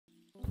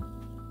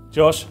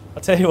Josh, I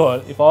tell you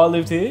what, if I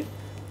lived here,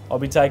 I'd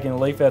be taking a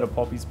leaf out of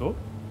Poppy's book,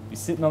 be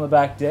sitting on the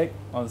back deck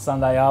on a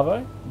Sunday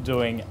arvo,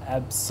 doing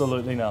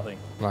absolutely nothing.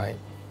 Mate,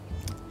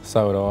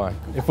 so would I.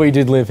 If we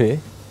did live here,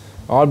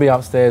 I'd be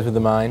upstairs with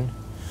the main,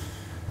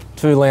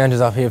 2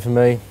 lounges up here for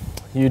me,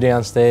 you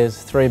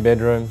downstairs, 3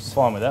 bedrooms.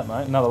 Fine with that,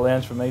 mate. Another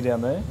lounge for me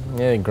down there.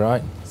 Yeah,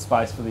 great.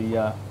 Space for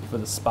the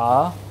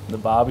spa, the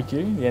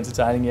barbecue, the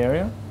entertaining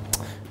area.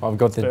 I've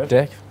got the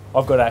deck.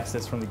 I've got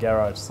access from the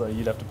garage, so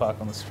you'd have to park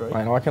on the street.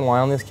 Mate, I can lay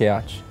on this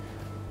couch,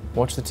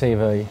 watch the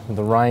TV with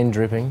the rain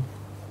dripping.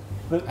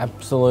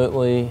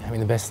 Absolutely having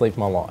the best sleep of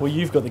my life. Well,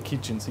 you've got the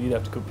kitchen, so you'd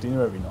have to cook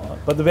dinner every night.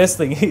 But the best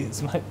thing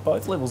is, mate,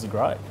 both levels are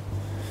great.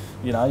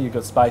 You know, you've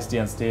got space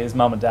downstairs.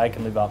 Mum and Dad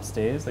can live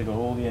upstairs. They've got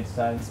all the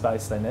entertaining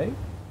space they need.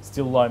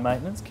 Still low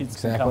maintenance. Kids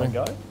can come and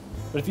go.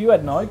 But if you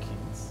had no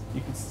kids,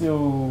 you could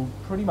still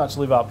pretty much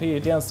live up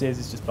here. Downstairs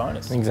is just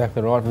bonus.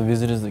 Exactly right for the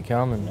visitors that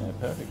come. And yeah,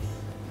 perfect.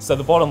 So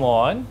the bottom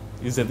line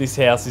is that this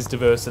house is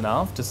diverse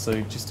enough to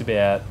suit just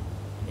about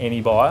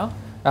any buyer.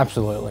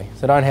 Absolutely.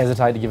 So don't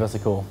hesitate to give us a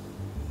call.